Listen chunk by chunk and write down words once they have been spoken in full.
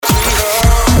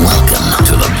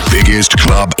biggest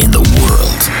club in the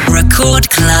world. Record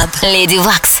Club. Lady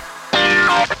Wax.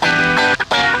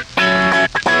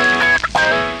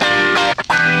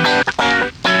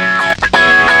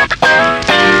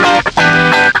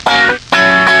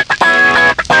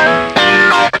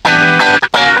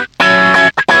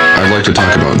 I'd like to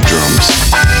talk about drums,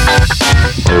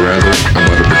 or rather,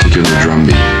 about a particular drum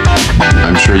beat.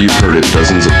 I'm sure you've heard it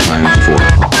dozens of times before.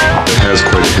 It has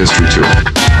quite a history to it.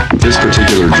 This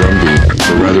particular drum beat,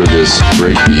 or rather this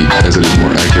break beat, as it is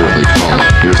more accurately called,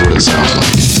 here's what it sounds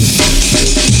like.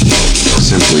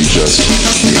 Simply just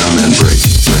the amen break,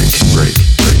 break, break,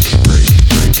 break, break,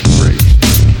 break, break.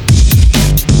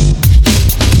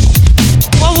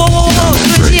 Воу-воу-воу,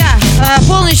 друзья,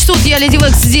 полночь тут, я Леди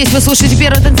Векс, здесь вы слушаете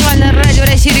первое танцевальное радио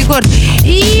России Рекорд.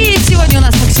 И сегодня у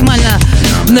нас максимально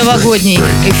новогодний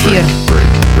эфир.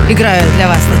 Играю для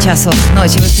вас на часов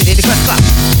ночи в эфире Рекорд Клаб.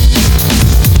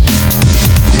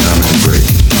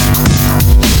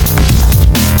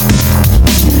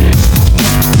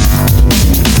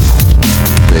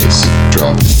 Bass,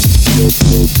 drop.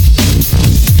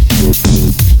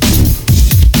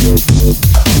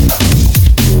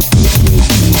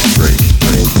 Break,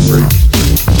 break, break,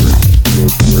 break,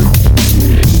 break, break.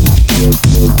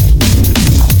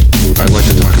 I'd like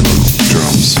to talk about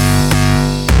drums.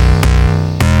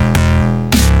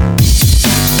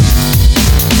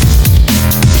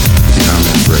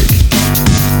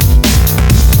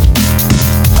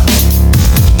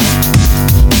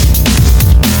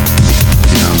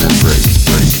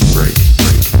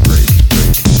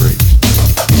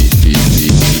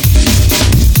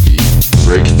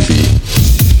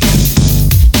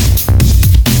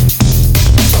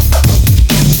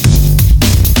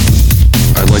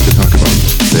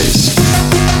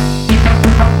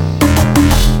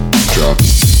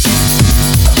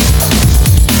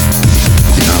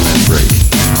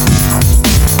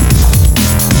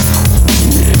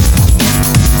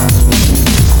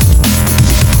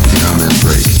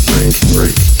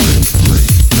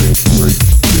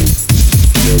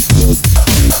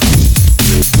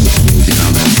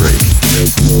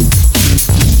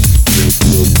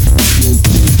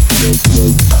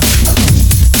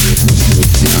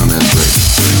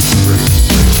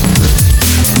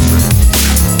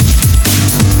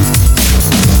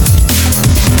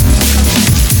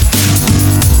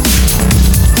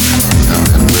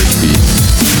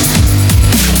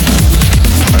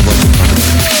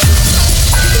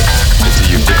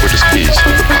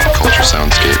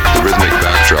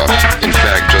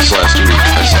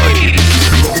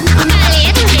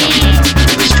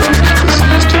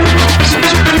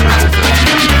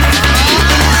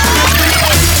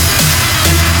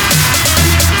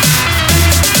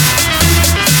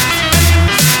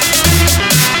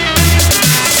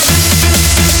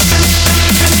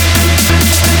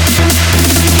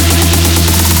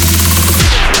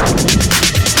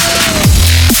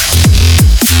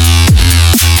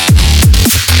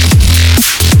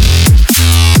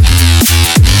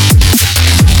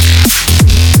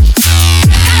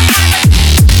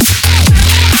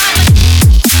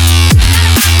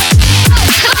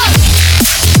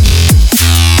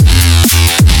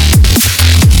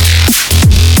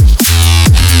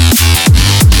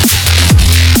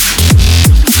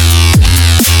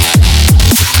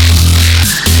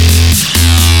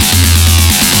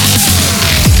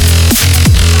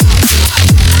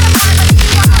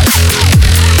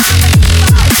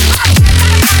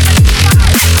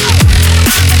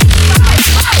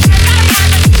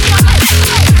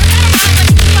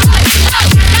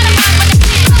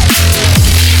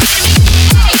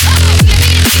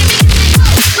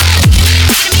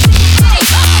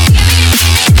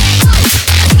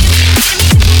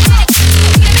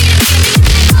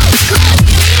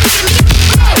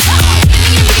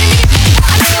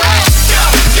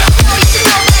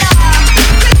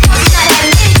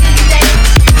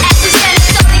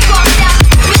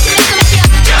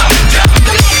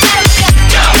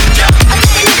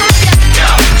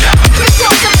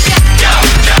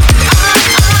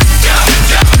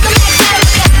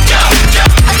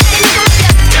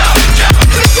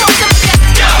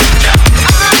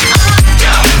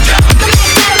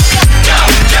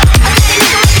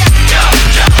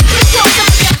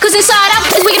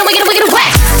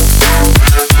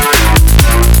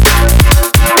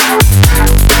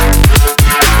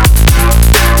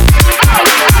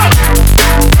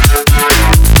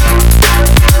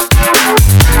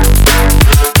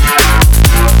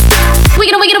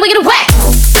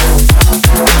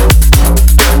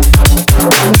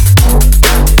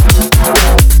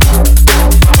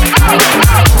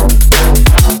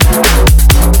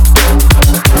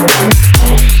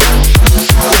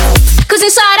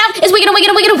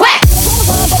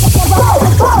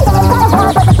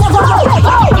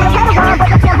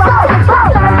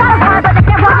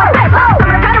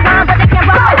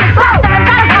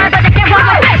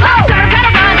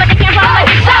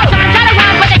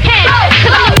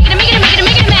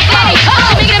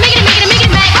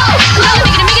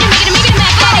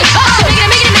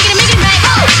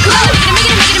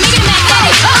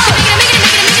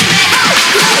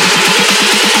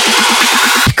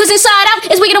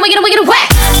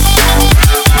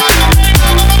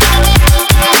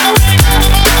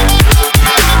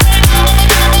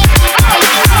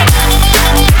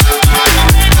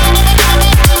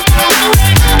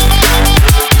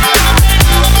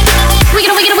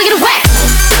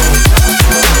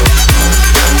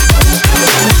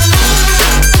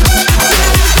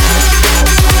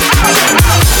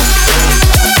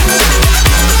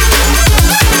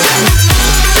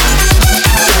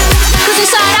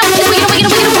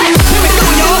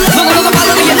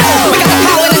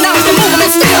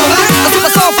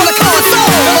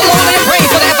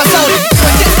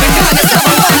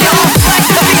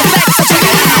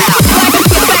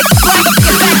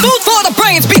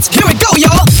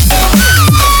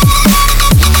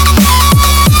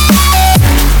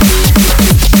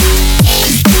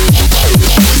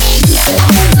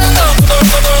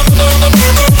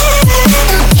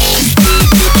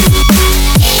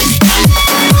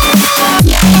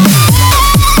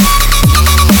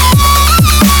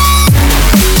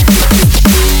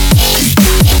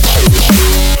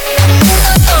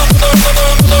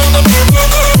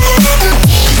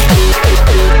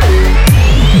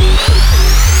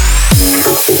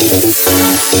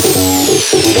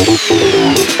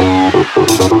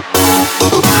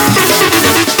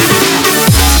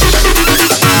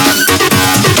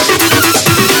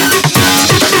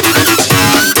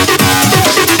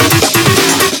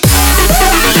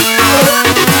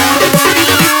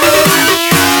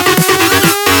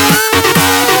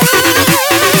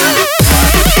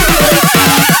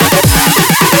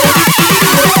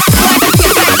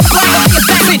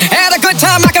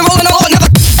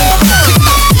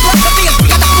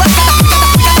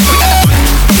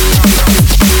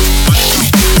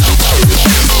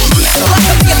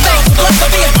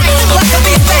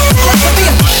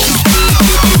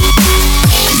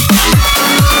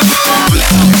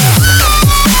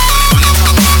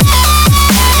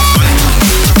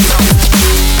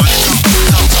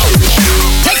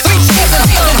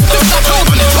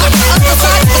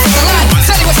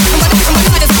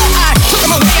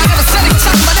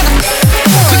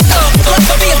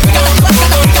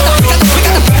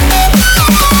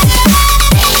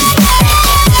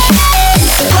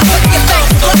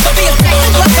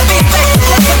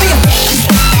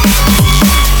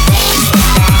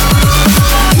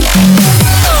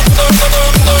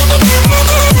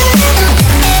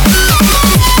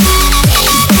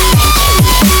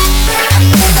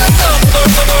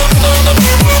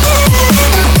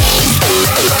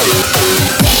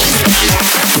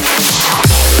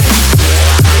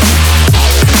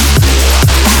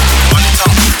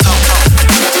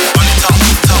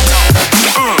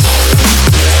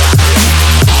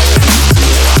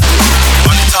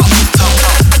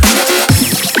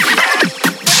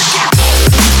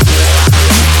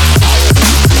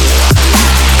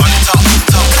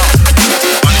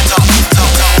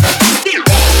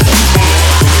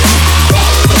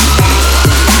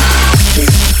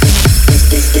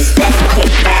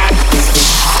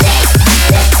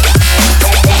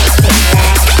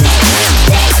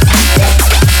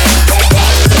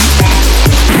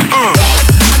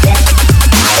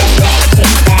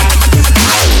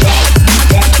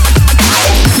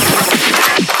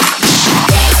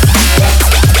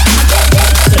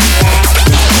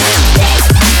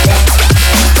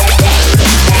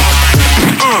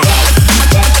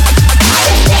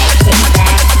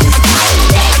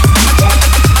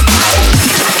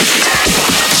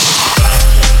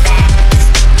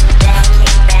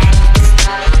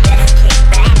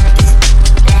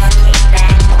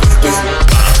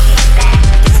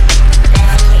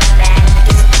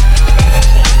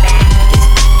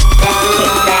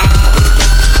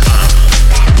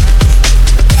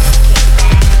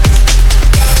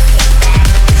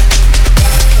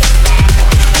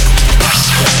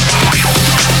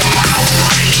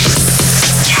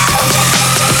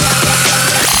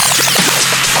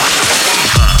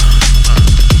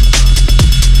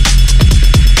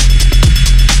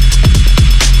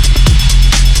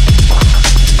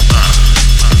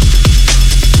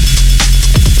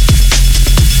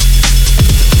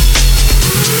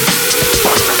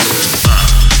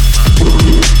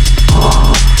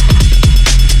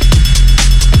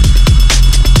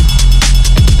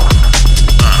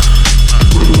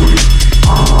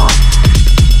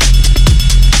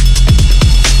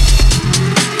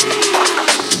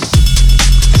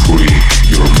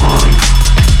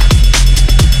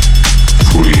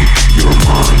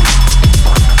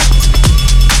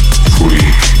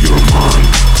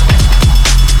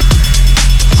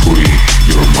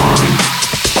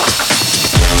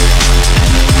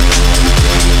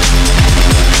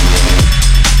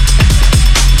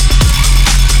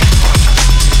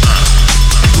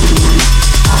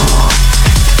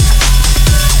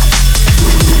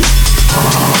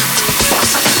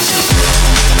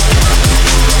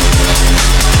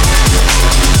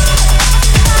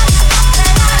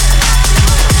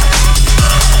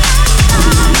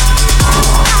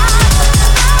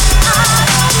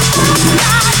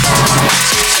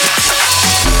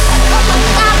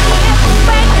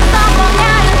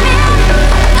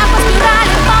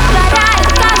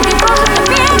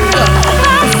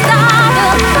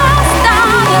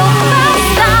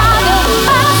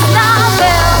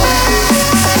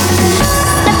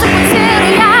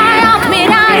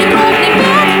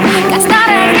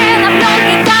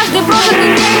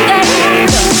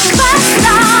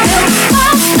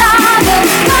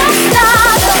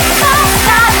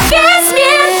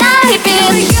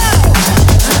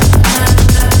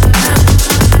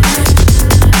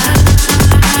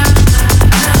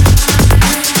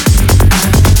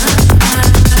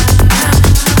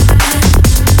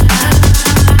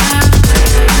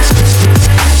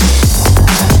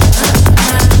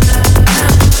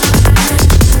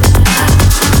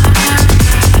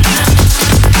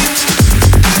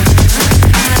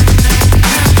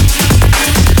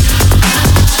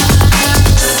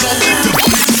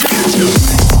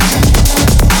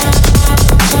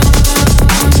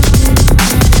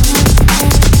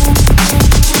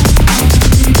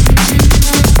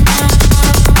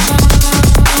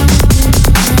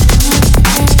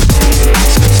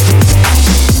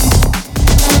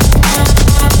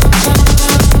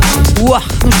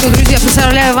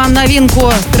 Напоминаю вам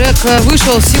новинку. Трек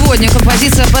вышел сегодня.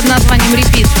 Композиция под названием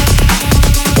 «Repeat»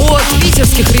 от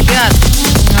питерских ребят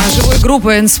живой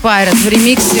группы Inspired в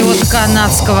ремиксе от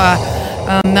канадского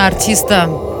артиста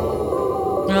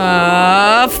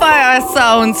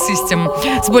Soundsystem.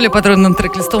 С более подробным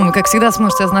трек-листом вы, как всегда,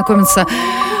 сможете ознакомиться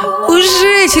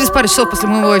уже через пару часов после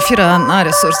моего эфира на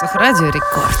ресурсах Радио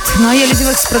Рекорд. Ну а я, Леди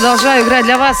Векс, продолжаю играть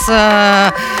для вас.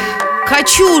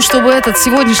 Хочу, чтобы этот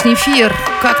сегодняшний эфир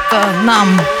как-то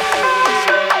нам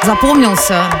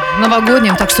запомнился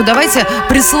новогодним. Так что давайте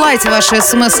присылайте ваши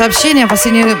смс-сообщения.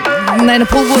 Последние, наверное,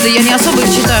 полгода я не особо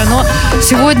их читаю, но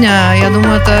сегодня, я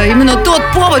думаю, это именно тот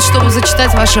повод, чтобы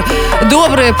зачитать ваши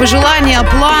добрые пожелания,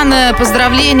 планы,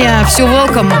 поздравления. Все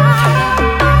welcome.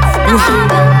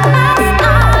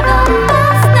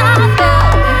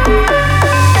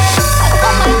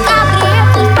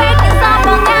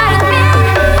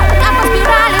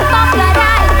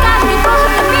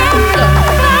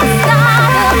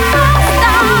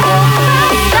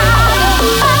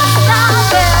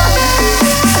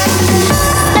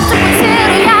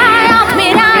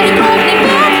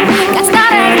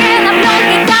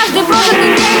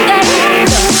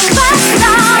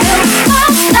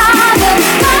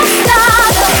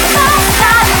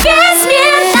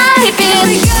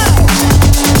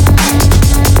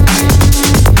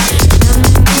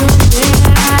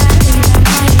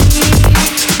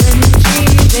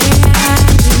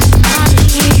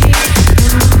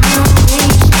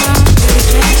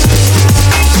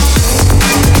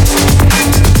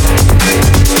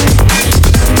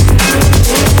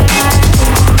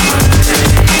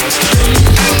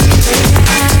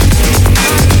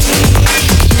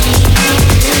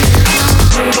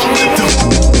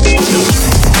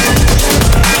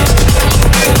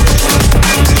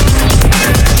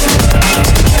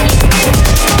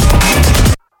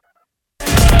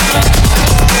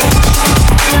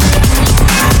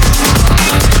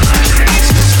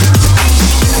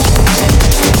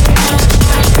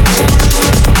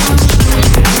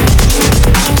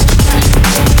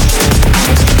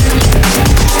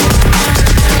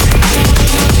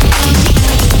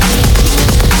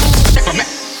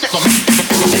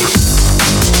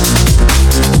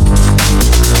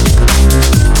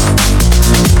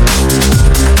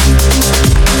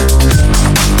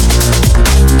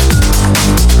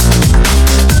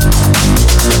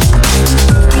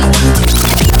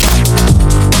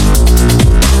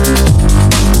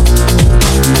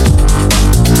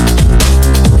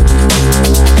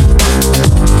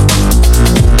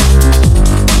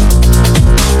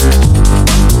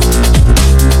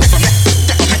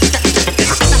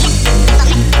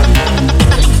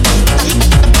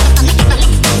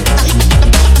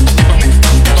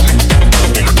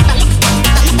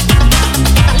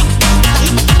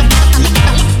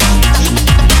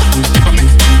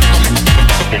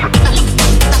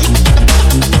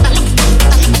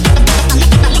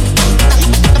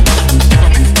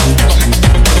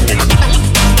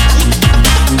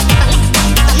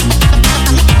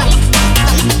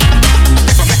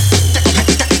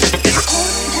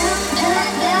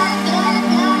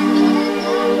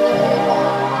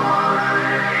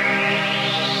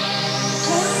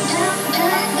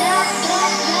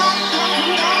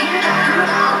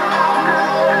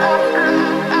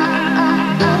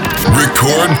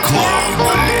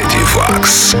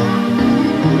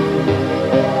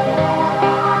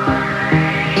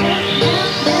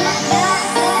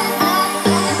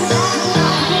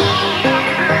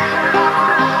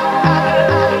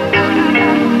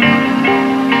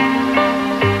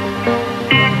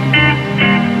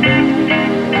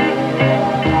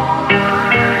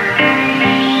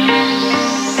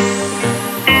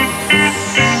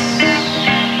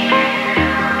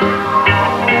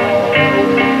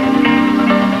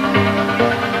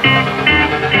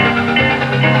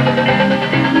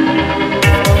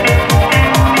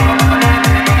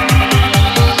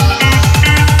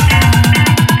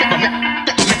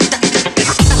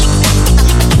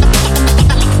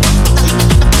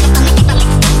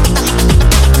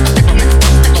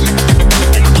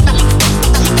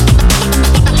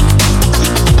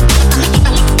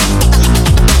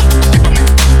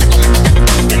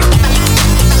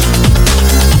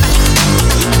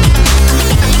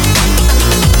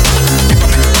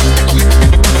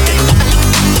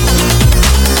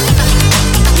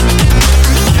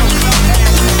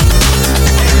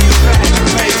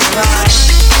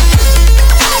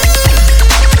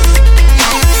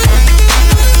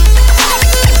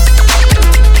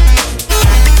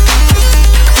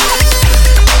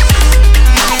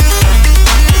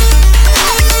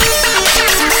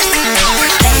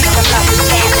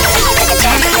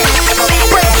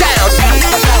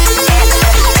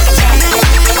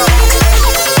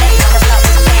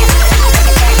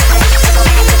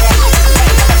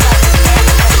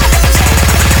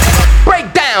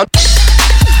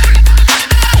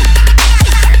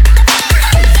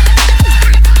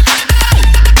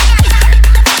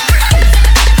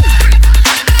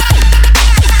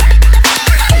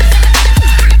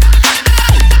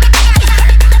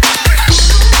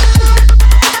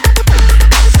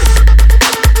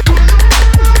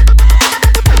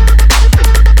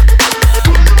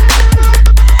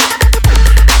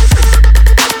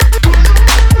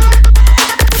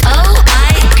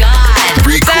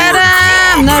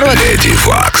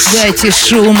 добавляйте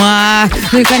шума.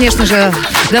 Ну и, конечно же,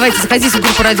 давайте заходите в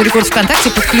группу Радио Рекорд ВКонтакте,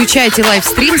 подключайте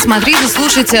лайвстрим, смотрите,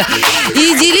 слушайте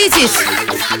и делитесь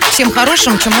всем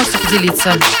хорошим, чем можете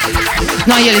поделиться.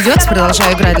 Ну а я, Леди Вакс,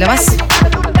 продолжаю играть для вас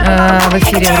в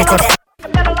эфире Рекорд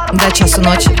до часу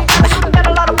ночи.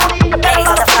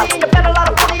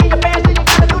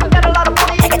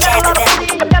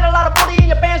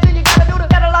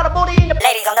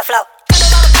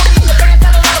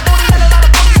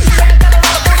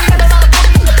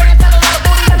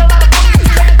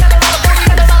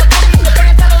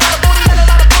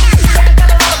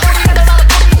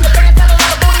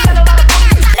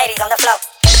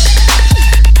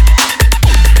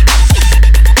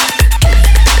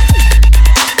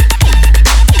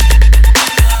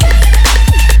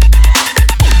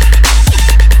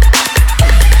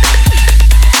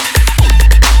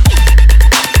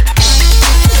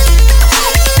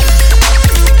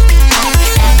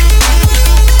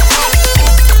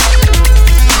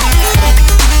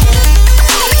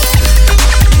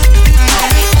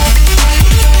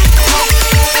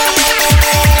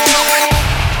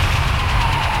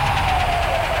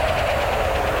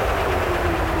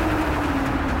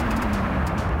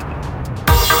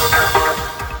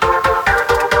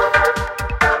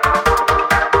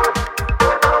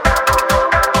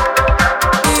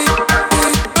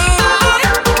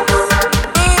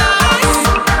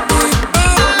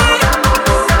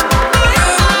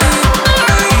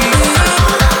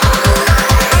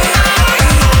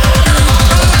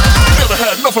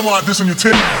 Like this on your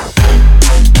tip.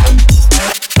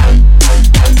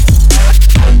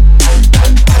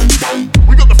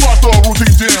 We got the Firestar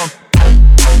routine down.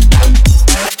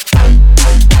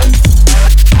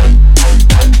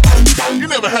 You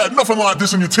never had nothing like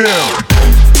this in your town.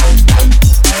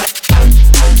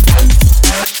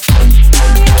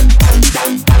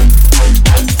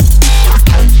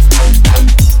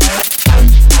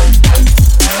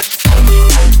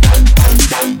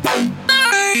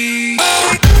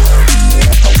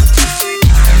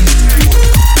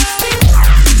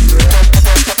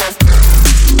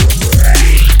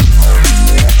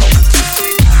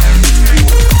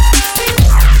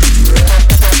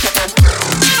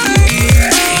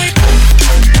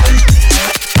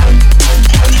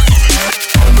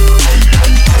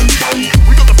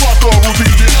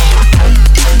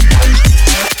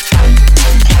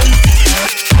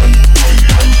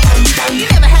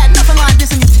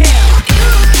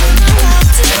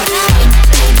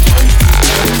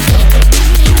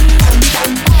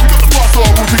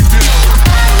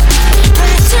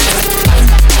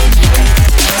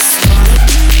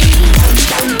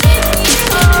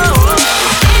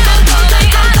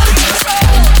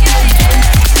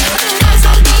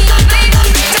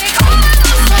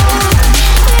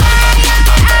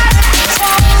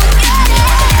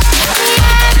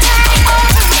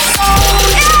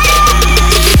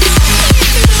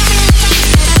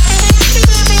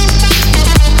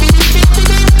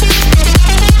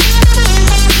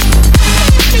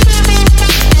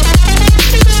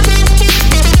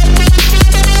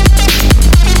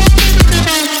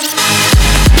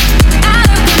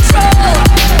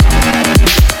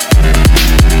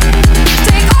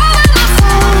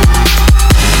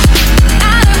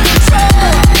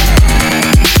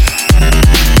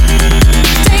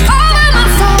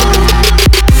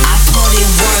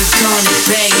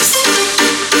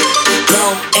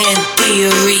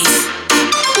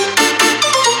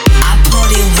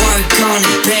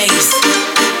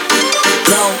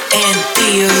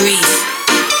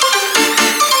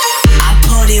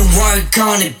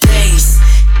 on the bass.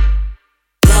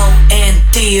 Low end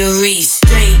theory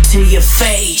straight to your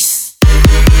face.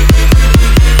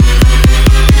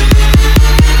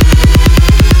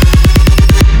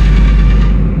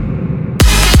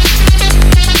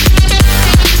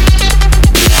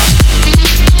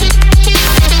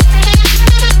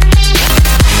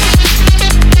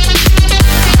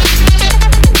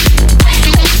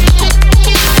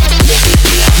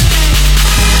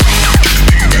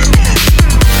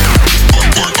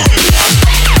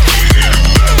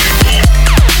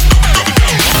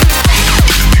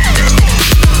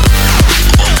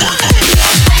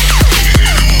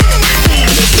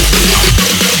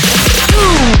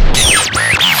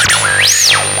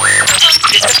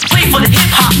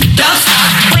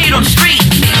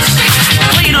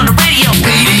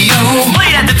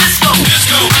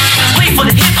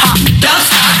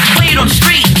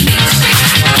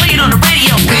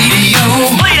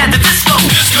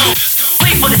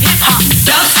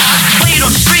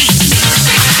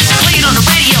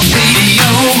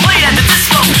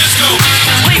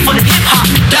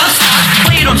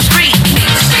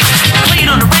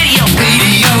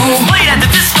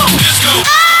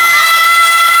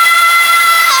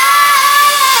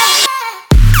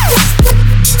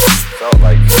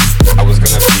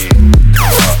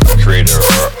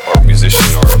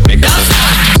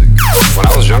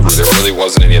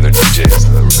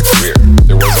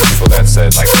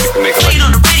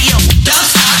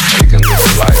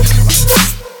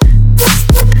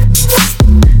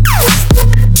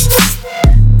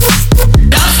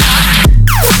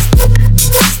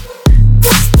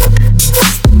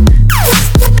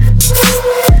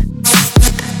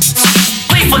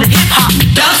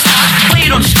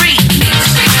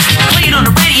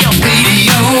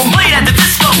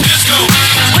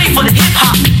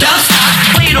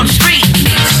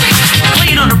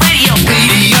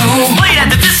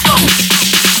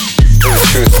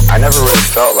 never really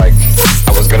felt like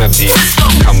I was gonna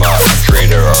become a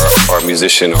creator or a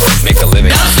musician or make a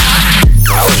living.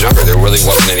 When I was younger, there really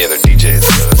wasn't any other DJs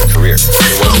as a career.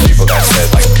 There wasn't people that said,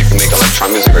 like, you can make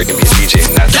electronic music or you can be a DJ,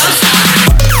 and that's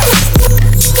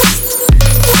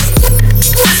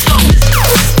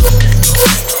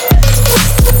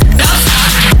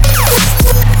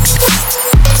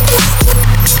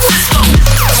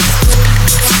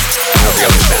I don't know if you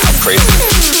understand how crazy it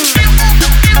is.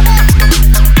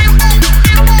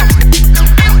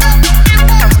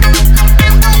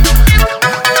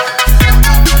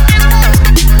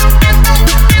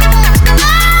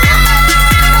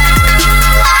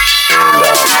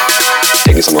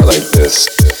 Somewhere like this,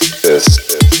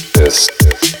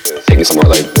 take me somewhere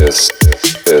like this,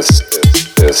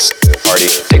 party,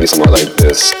 take me somewhere like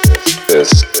this,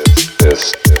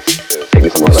 take me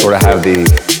somewhere like sort of have the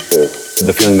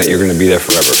feeling that you're gonna be there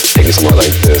forever. Take me somewhere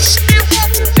like this,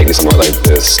 take me somewhere like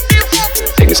this,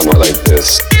 take me somewhere like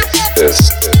this,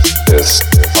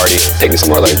 party, take me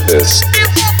somewhere like this,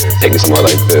 take me somewhere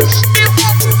like this,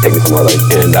 take me somewhere like.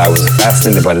 And I was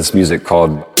fascinated by this music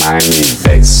called Miami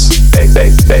bass. I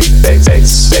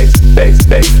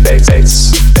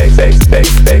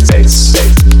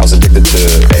was addicted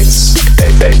to bass.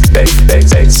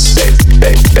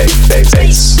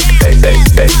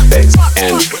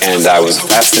 And I was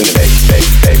fascinated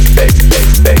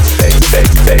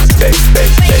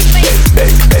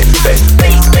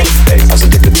I was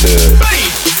addicted to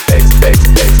I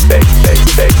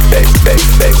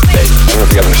don't know if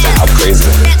you guys understand how crazy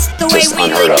it is. Just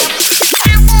unheard of.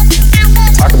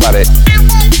 Talk about it.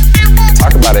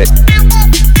 Talk about it.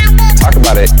 Talk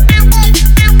about it.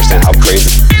 Understand how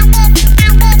crazy.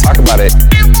 Talk about it.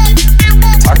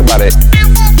 Talk about it.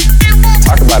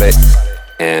 Talk about it.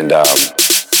 And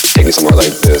take me somewhere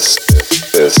like this.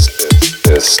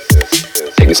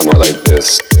 Take me somewhere like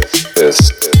this.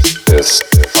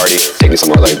 Party. Take me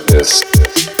somewhere like this.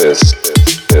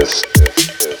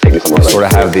 Take me somewhere like. Sort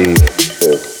of have the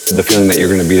feeling that you're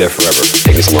gonna be there forever.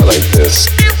 Take me somewhere like this.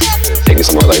 Take me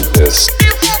somewhere like this.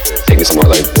 Take me somewhere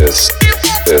like this.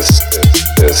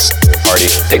 Party.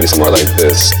 Take me somewhere like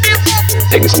this.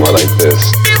 Take me somewhere like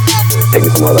this. Take me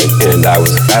somewhere like. And I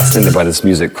was fascinated by this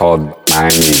music called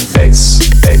Miami bass.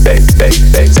 I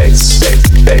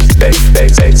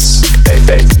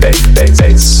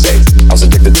was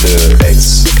addicted to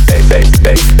bass.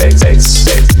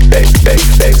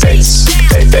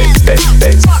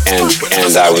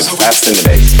 And I was fascinated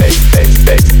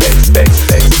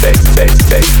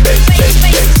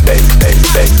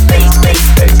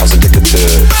I was addicted to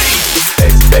I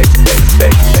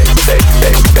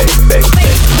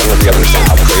don't know if you guys understand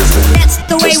how crazy it is. That's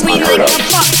the way we like to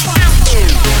fuck.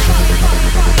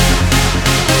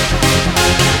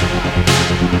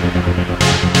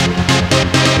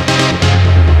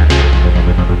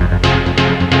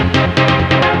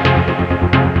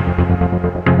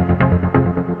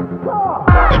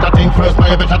 Better think first,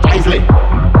 my better wisely.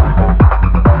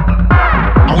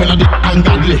 I wanna do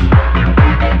ungodly.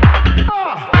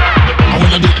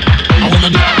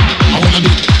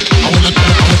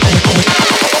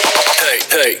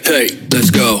 Hey, let's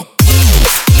go.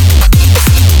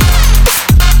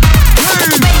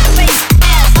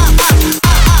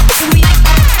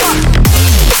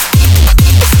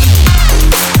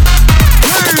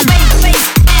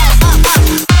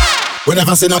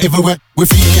 Whenever say not everywhere, we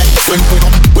feel it. When we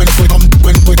come,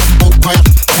 out quiet.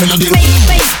 I will do.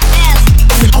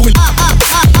 I will.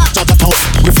 Chat talk.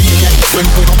 We feel it. When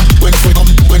we come.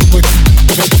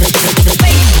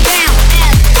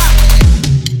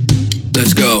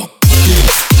 Let's go.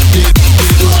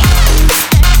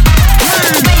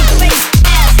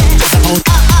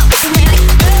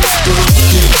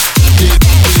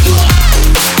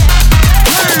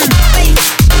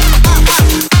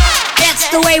 That's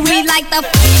the way we like the.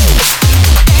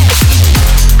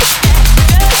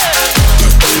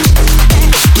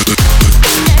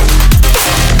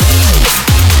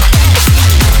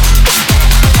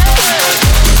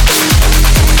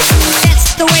 That's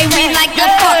the way we like the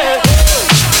fuck.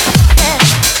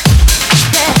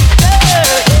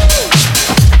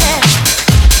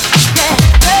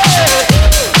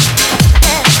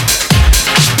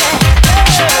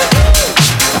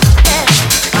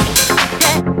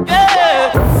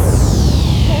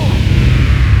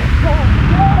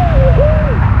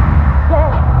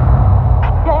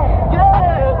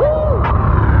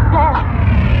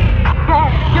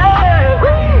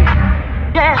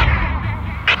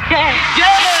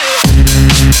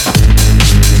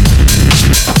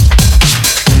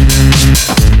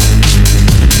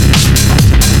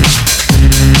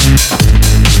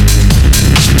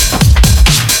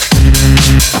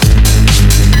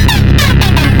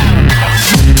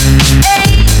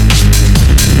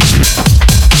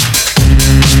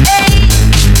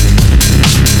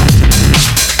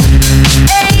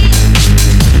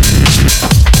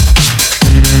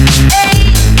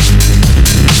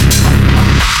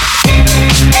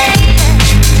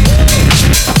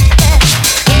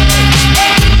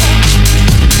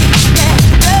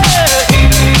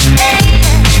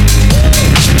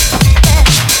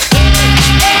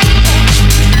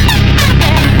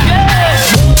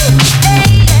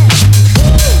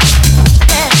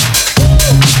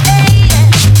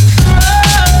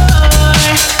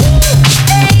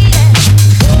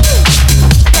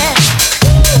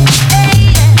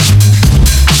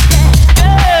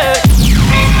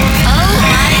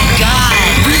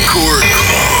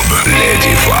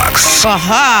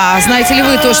 Ага, знаете ли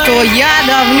вы то, что я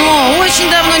давно,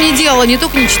 очень давно не делала, не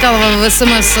только не читала в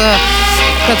СМС,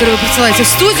 которые вы присылаете в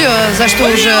студию, за что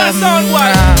уже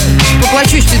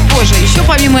поплачусь чуть позже. Еще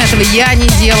помимо этого я не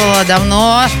делала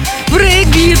давно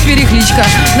брейкбит, перекличка.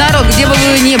 Народ, где бы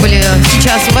вы ни были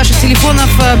сейчас, у ваших телефонов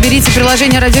берите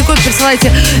приложение Радио Рекорд,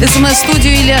 присылайте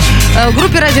СМС-студию или в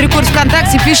группе Радио Рекорд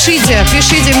ВКонтакте,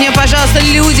 пишите мне, пожалуйста,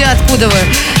 люди, откуда вы.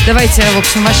 Давайте, в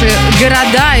общем, ваши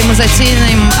города, и мы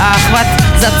заценим охват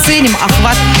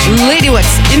Lady Wax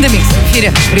in the Mix в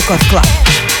эфире Рекорд Клаб.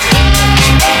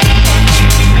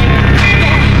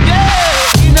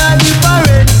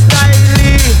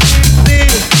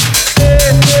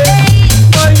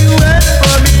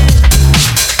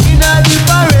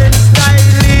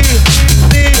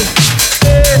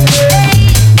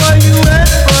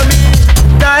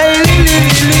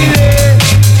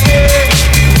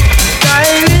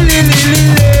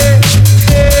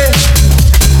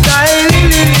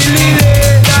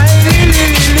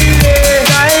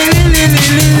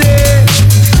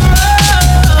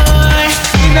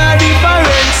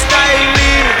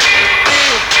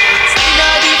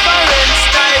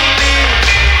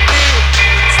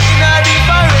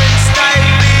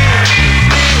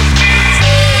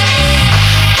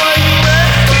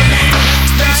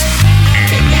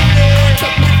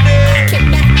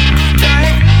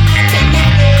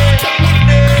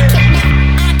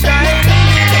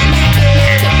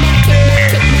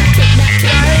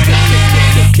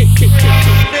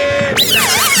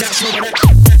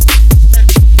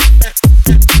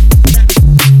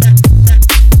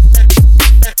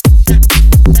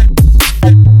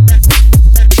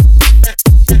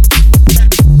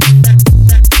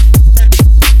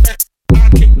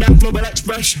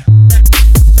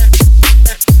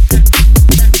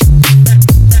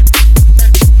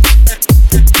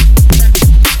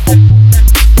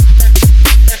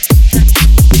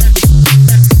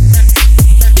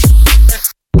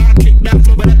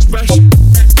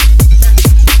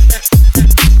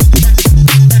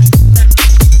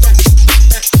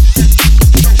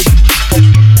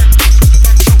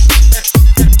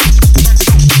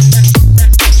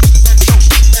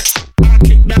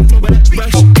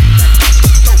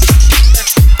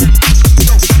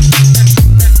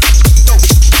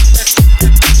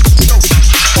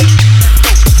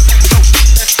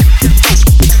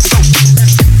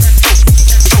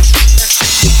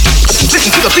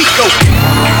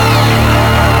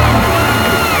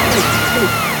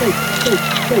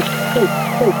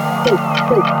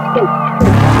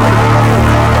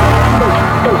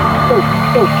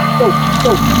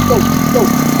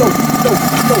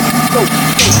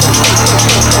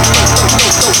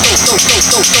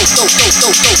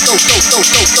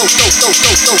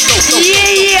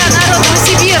 Народ,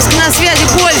 Новосибирск, на связи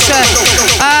Польша,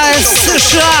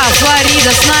 США,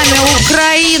 Флорида, с нами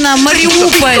Украина,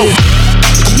 Мариуполь,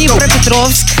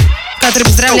 Днепропетровск, который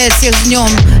поздравляет всех с Днем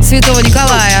Святого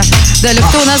Николая. Далее,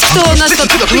 кто у нас тут?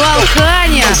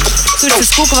 Балкания. Слушайте,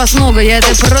 сколько вас много,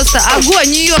 это просто огонь.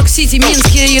 Нью-Йорк-Сити, Минск,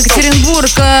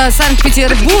 Екатеринбург,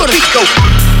 Санкт-Петербург.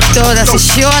 Кто у нас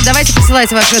еще? Давайте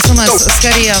присылайте ваши смс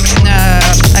скорее.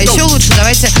 А еще лучше,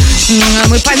 давайте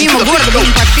мы помимо города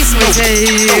будем подписывать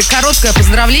короткое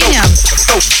поздравление.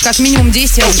 Как минимум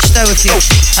 10 я зачитаю в эфир.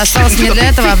 Осталось мне для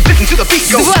этого 27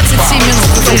 минут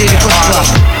в эфире Рекорд Клаб.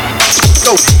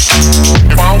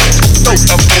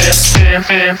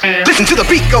 Listen to the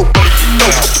beat go.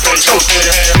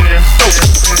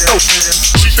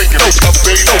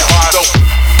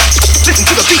 Listen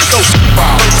to the beat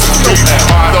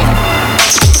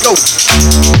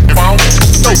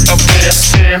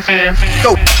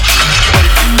go.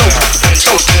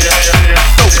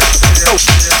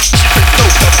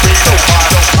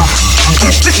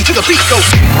 Listen to the beat go.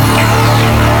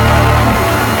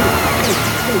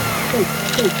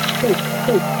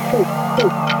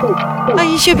 А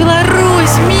еще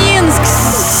Беларусь, Минск,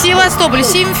 Севастополь,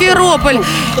 Симферополь,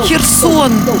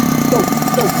 Херсон,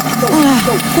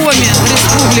 Коми,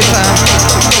 Республика.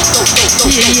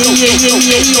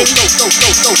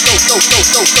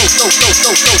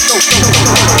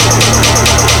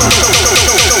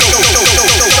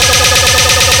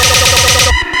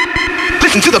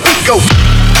 Listen to the beat go.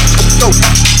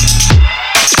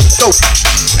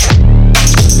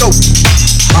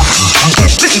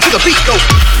 Listen to the beat go.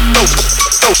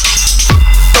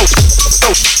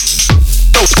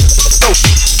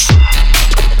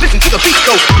 Listen to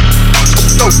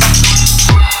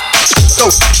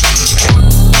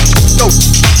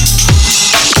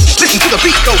the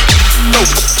beat go.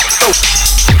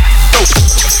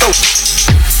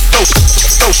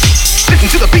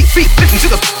 Listen to the beat go. Listen to the beat. Listen to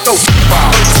the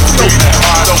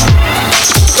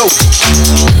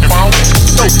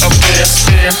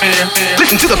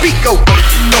Listen to the beat go.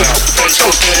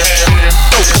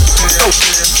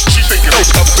 She thinking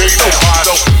it's a big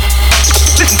model.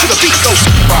 Listen to the beat go.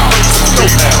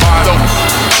 Listen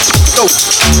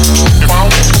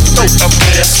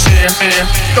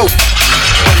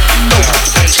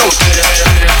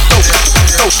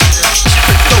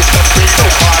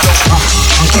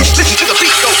to the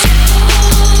beat go.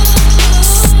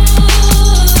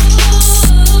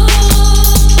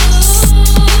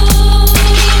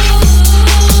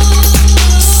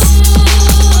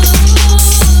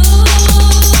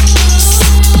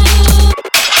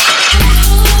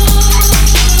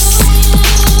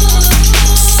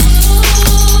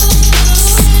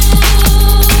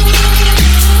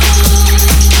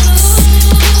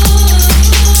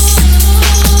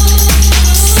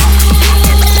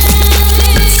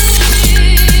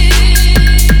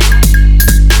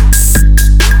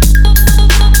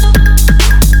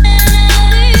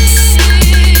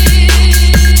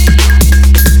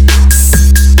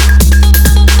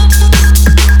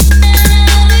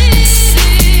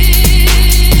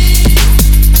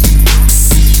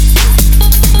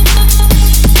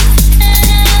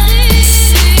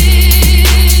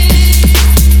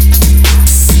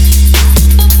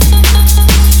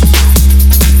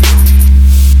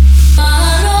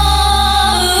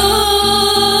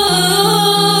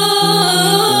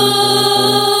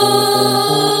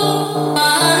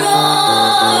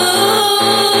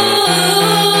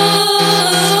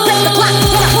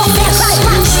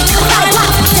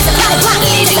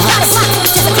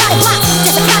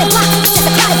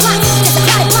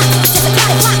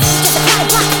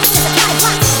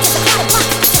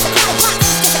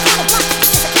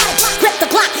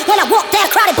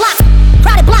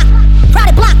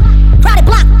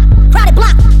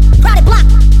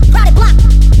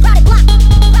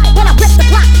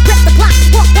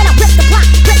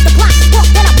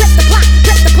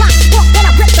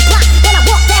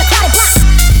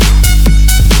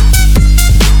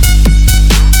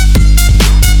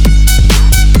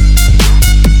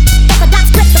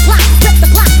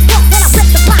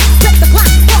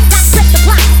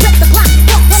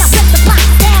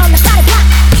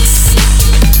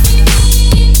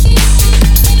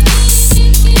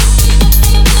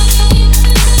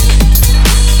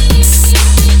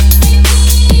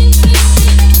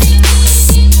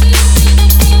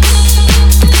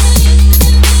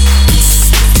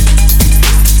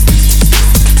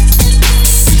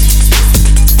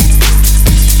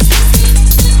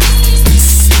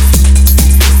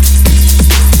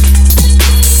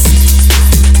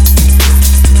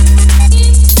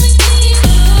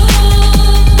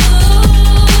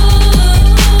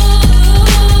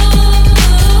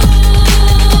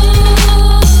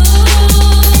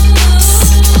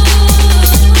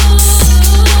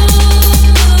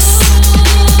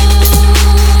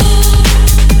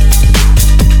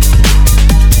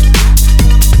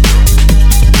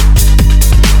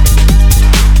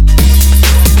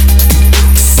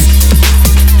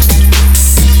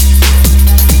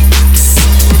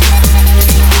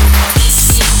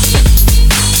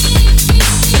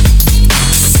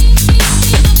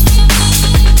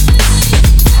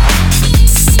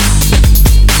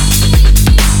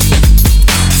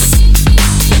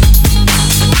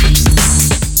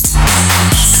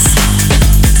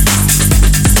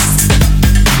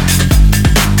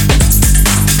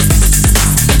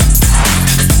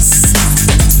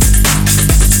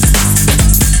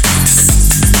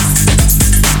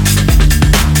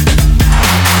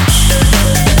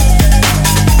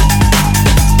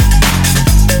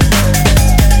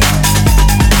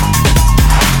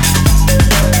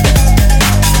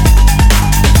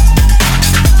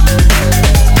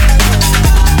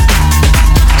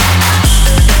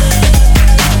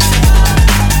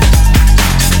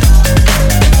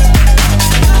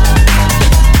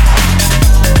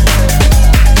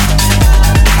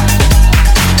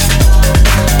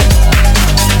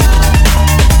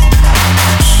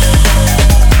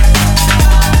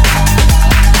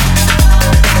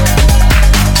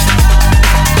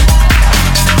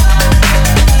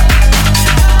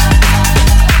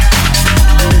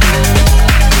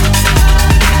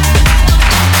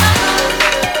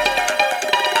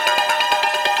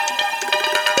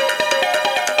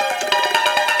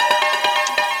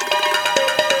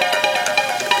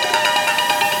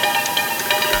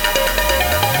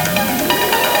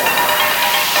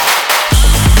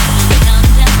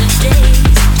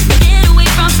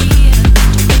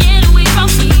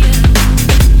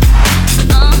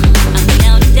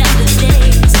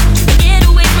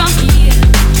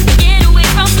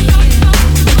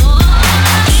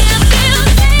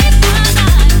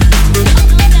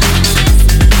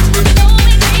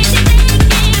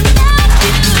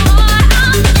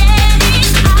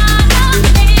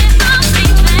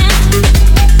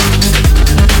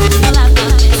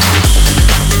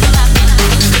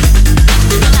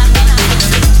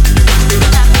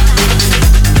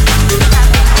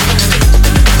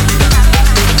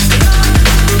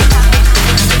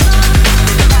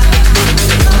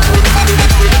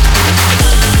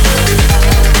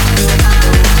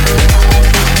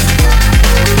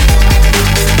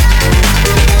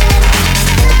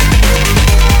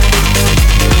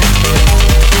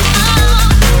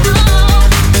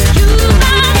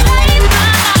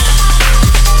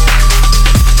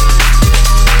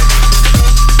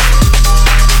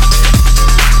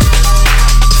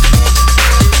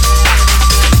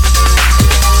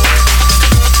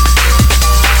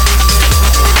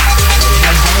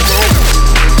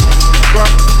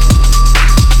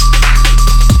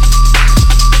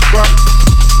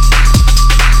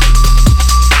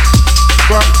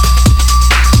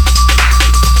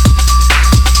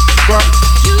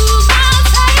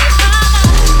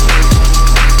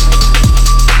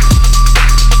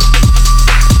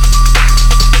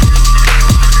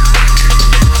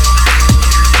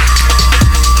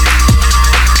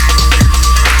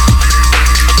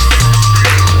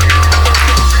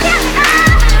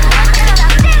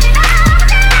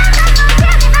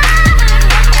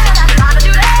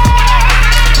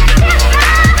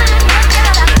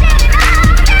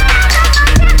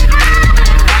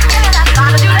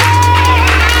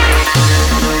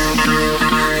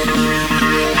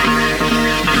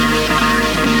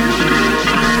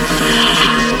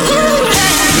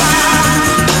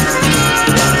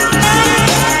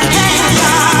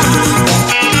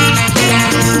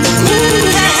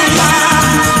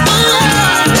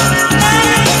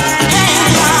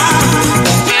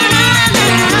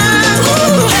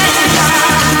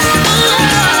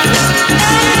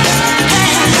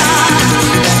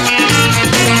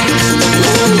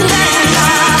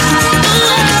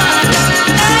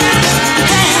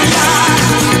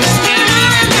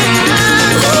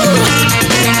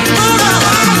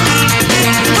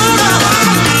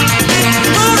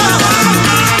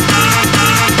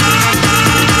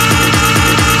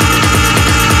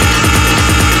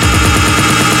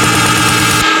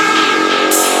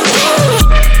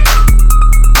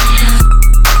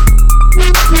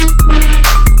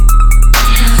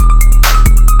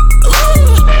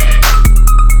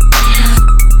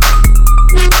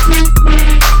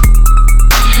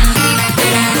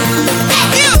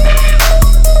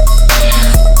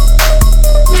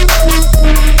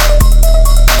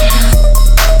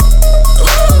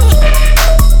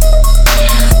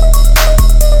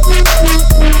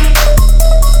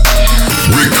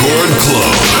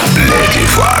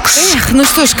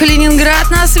 что ж, Калининград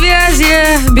на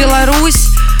связи,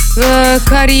 Беларусь,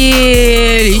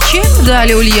 Кареличи,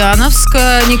 далее Ульяновск,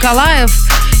 Николаев,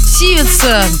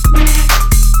 Сивица.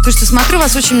 Слушайте, смотрю,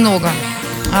 вас очень много.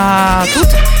 А тут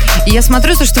я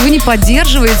смотрю, что вы не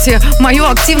поддерживаете мою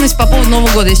активность по поводу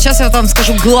Нового года. И сейчас я вам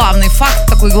скажу главный факт,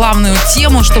 такую главную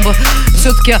тему, чтобы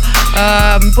все-таки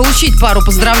получить пару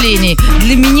поздравлений.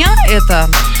 Для меня это...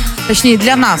 Точнее,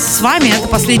 для нас с вами это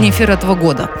последний эфир этого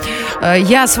года.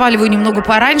 Я сваливаю немного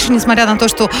пораньше, несмотря на то,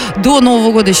 что до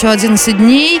Нового года еще 11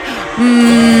 дней.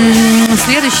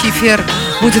 Следующий эфир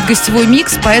будет гостевой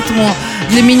микс, поэтому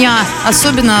для меня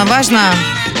особенно важно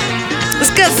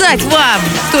сказать вам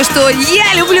то, что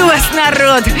я люблю вас,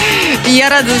 народ. И я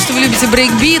рада, что вы любите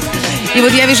брейкбит. И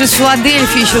вот я вижу, из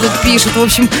Филадельфии еще тут пишут. В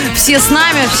общем, все с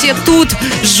нами, все тут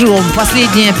ждем.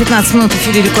 Последние 15 минут в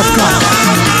эфире Рекорд Клаб.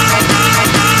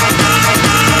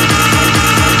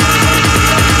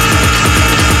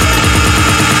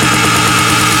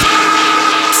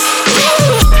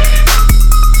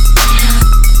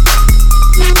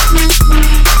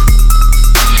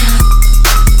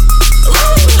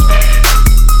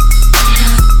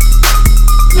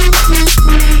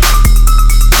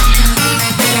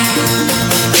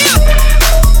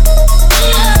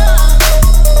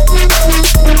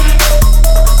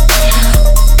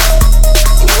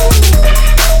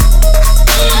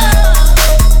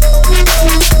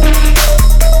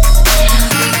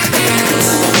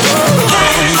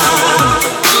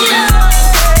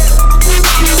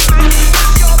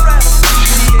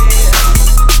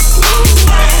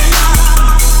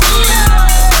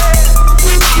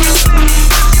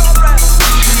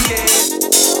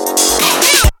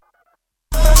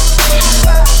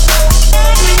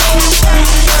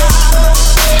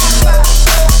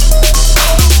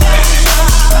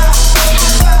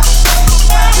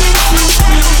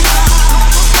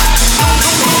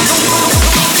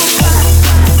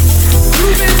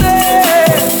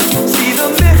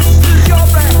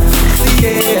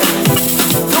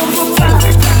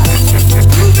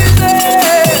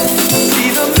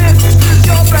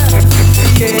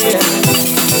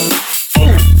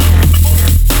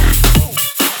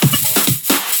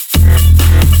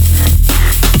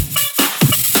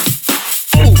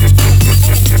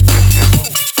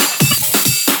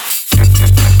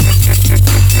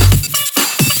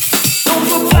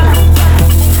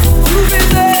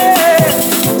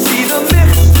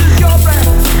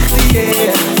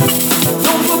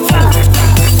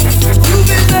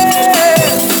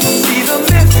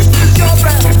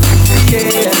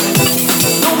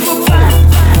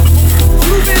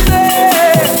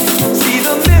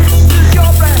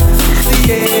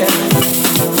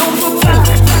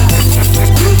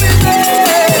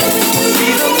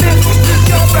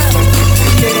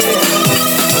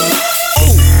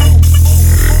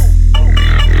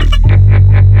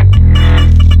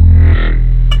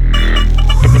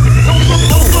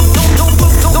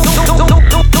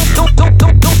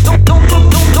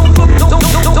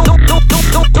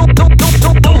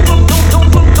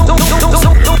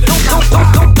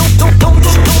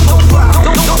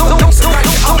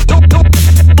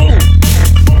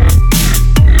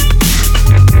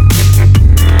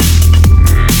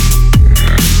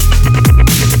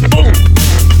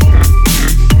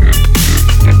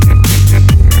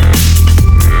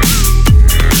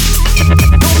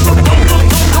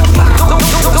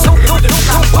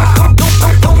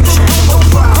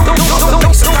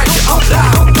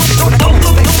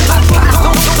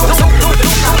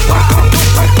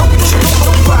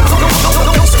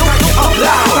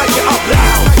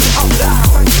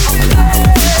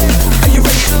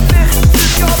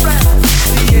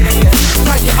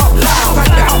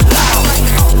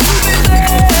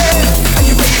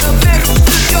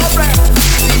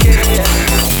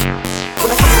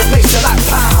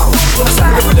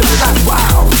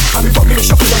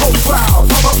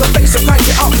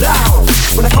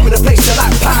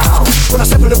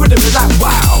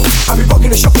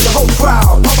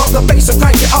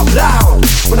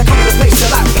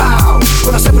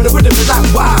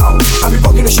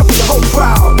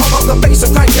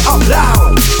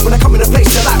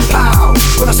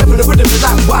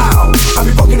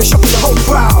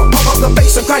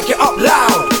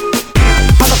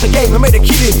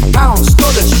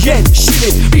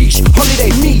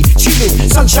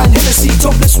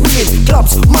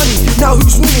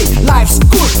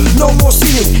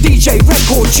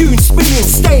 Tunes spinning,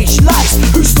 stage lights,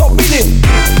 who stop winning?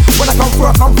 When I come through,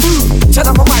 I come through. Tell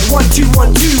them I might 1, 2,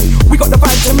 1, 2. We got the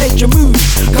vibe to make you move.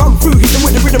 Come through, hit them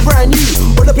with the rhythm brand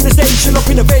new. All up in the stage, all up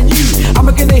in the venue. I'm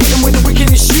gonna hit them with the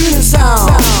wickedest tune and sound.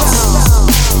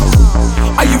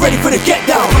 Are you ready for the get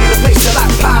down? I'm in the place to like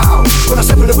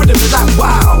like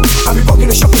wow. I be rocking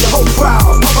and shocking the whole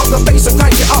crowd. Pump up the bass and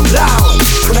crank it up loud.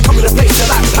 When I come to the place, they're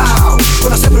like pow.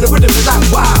 When I step in the rhythm, it's like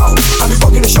wow. I be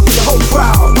rocking and shocking the whole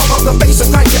crowd. Pump up the bass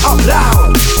and crank it up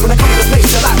loud. When I come to the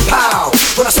place, they're like pow.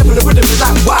 When I step in the rhythm, it's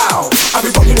like wow. I be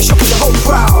rocking and shocking the whole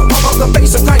crowd. Pump up the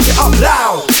bass and crank it up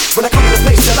loud. When I come to the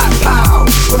place, they're like pow.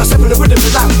 When I step in the rhythm,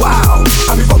 it's like wow.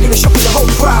 I be rocking and shocking the whole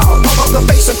crowd. Pump up the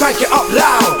bass and crank it up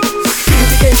loud. Been in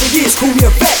the game for years, call me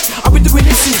a vet. I've been doing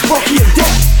this since Rocky and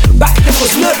Death. Back then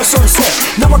was nervous on set.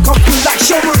 Now I come through like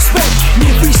show respect. Me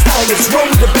and Freestylers roll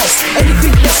with the best.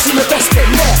 Anything less than the best get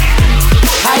left.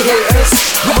 Hi haters,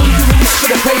 we're only doing this for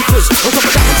the papers. On top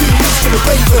of that, we're doing this for the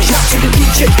ravers. Shout to the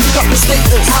DJ, pick up the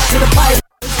status. Out to the pirate,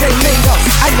 they made us.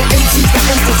 And the MCs that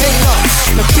entertain us.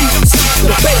 The beats,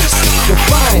 the bass, the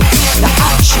rhymes, the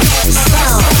action, the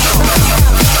sound.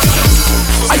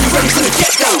 Are you ready for the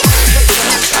get down?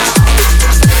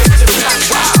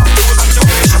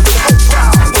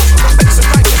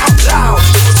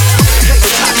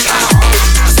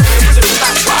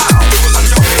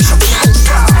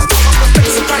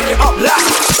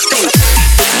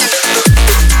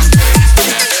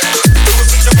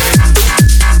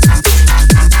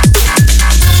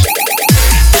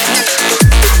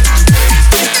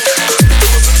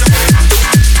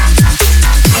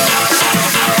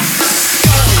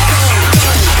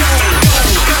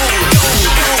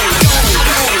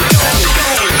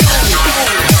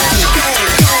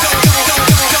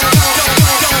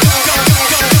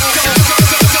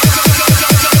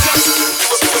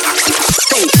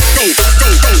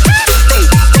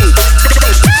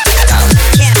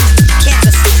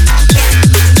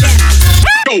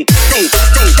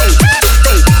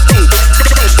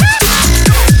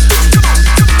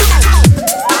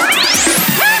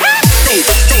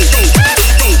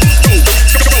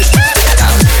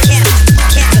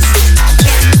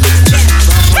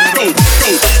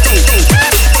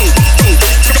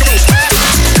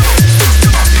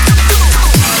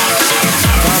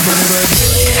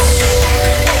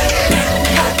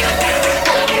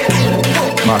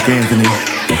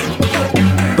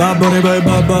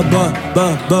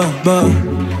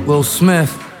 Will Smith.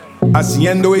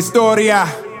 Haciendo historia.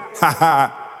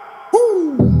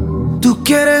 Tú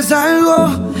quieres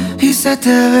algo y se te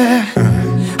ve.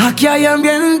 Aquí hay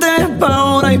ambiente pa'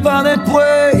 ahora y pa'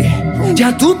 después.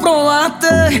 Ya tú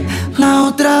probaste la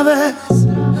otra vez.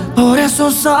 Por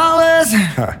eso sabes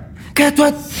que tú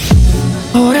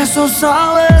por eso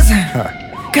sabes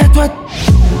que tú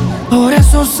por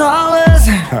eso sabes.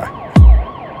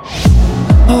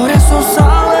 Por eso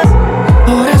sabes,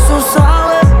 por eso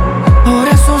sabes, por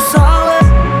eso sabes,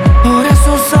 por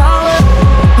eso sabes,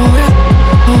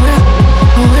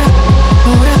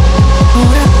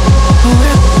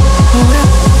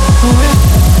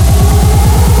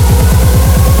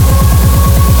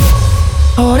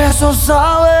 por eso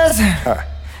sabes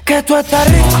que tú estás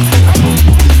rico,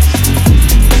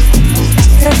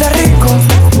 estás rico,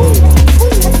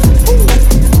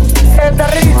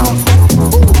 estás rico.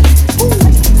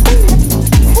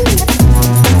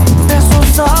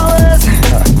 Sabes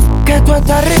que tú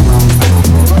estás rico.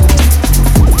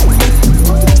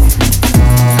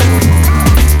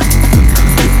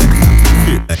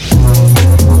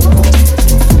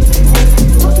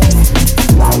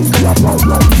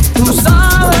 Tú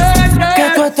sabes que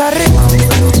tú estás rico.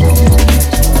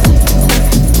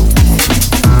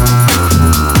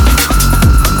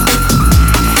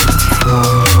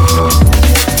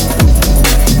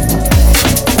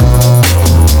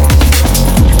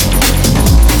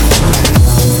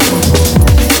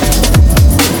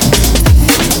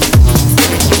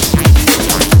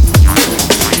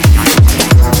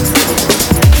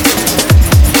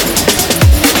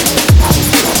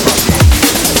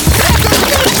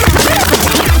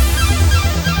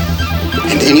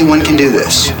 Anyone can do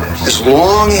this, as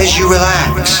long as you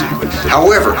relax.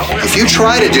 However, if you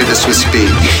try to do this with speed,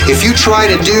 if you try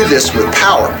to do this with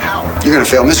power, you're gonna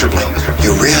fail miserably.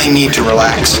 You really need to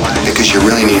relax, because you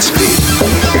really need speed.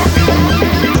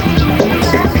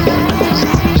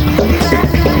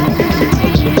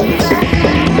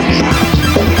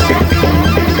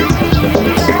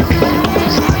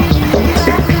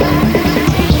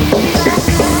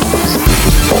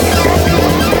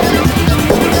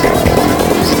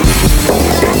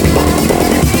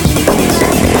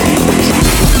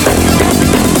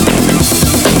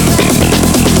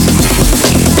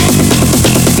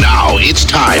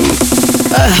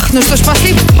 Ну что ж,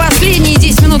 последние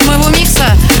 10 минут моего микса.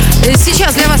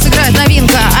 Сейчас для вас играет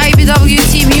новинка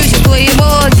IBWT Music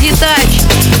Label Detach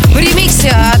в ремиксе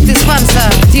от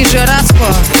испанца DJ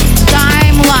Rasco.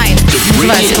 Timeline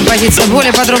называется композиция. разумеется,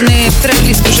 более подробный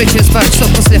трек-лист уже через пару часов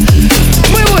после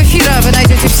моего эфира вы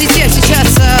найдете в сети. А сейчас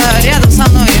рядом со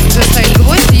мной уже стоит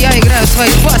гвоздь. Я играю свои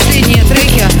последние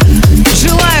треки.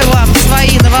 Желаю вам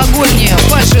свои новогодние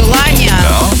пожелания.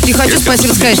 И хочу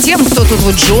спасибо сказать тем, кто тут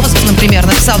вот жестко, например,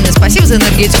 написал мне спасибо за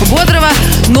энергетику бодрого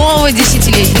нового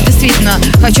десятилетия. Действительно,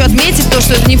 хочу отметить то,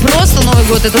 что это не просто Новый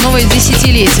год, это новое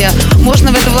десятилетие.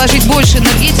 Можно в это вложить больше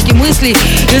энергетики, мыслей.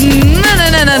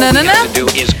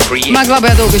 Могла бы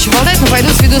я долго еще болтать, но пойду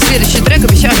сведу следующий трек.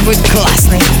 Обещаю, он будет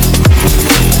классный.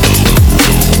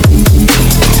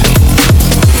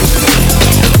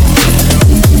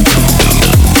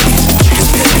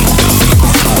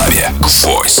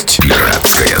 Гвоздь.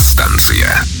 Пиратская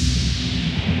станция.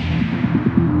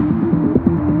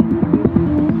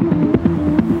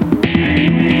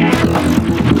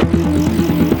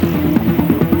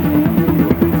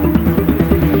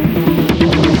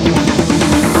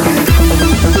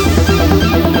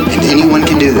 Anyone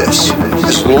can do this,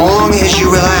 as long as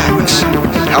you relax.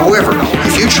 However,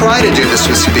 if you try to do this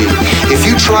with speed, if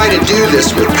you try to do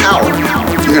this with power,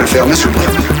 you're going to fail miserably.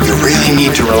 You really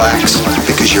need to relax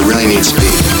because you really need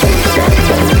speed.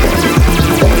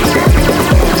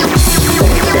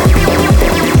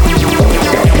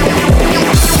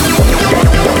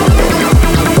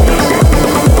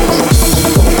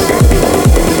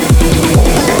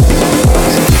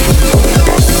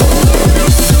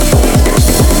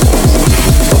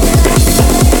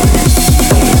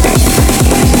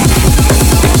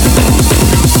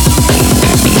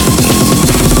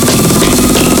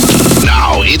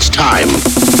 It's time.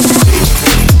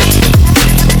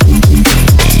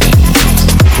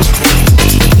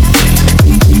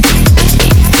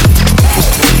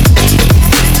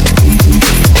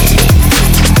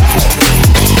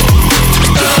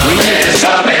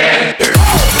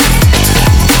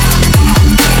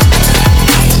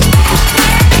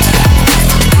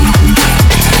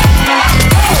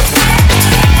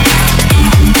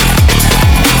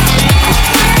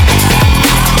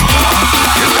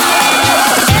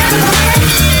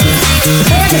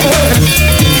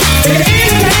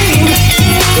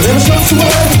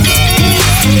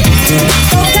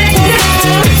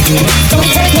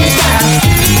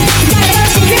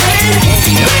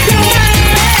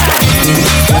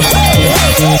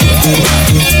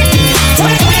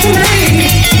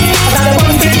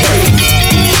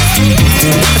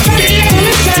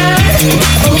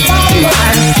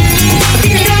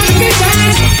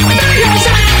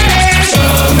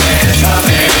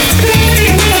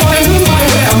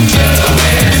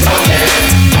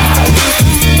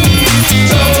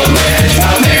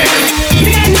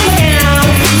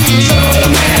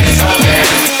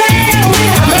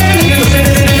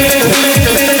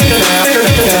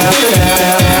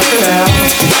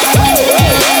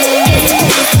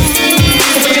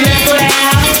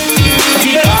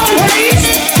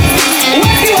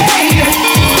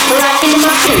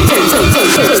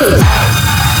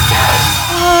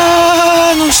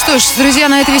 Что ж, друзья,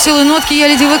 на этой веселой нотке я,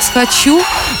 Леди Векс, хочу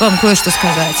вам кое-что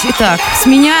сказать. Итак, с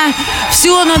меня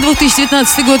все на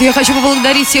 2019 год. Я хочу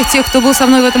поблагодарить всех тех, кто был со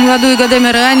мной в этом году и годами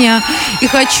ранее. И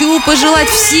хочу пожелать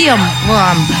всем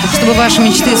вам, чтобы ваши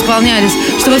мечты исполнялись,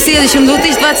 чтобы в следующем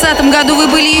 2020 году вы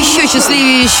были еще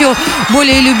счастливее, еще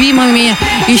более любимыми,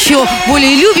 еще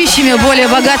более любящими, более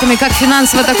богатыми, как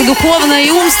финансово, так и духовно и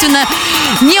умственно.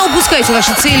 Не упускайте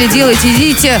ваши цели, делайте,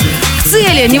 идите к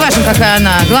цели, неважно, какая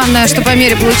она. Главное, что по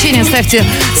мере получения ставьте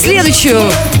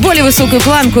следующую, более высокую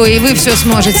планку, и вы все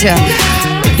сможете.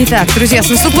 Итак, друзья, с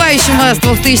наступающим вас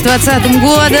 2020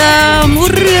 годом!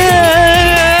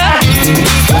 Ура!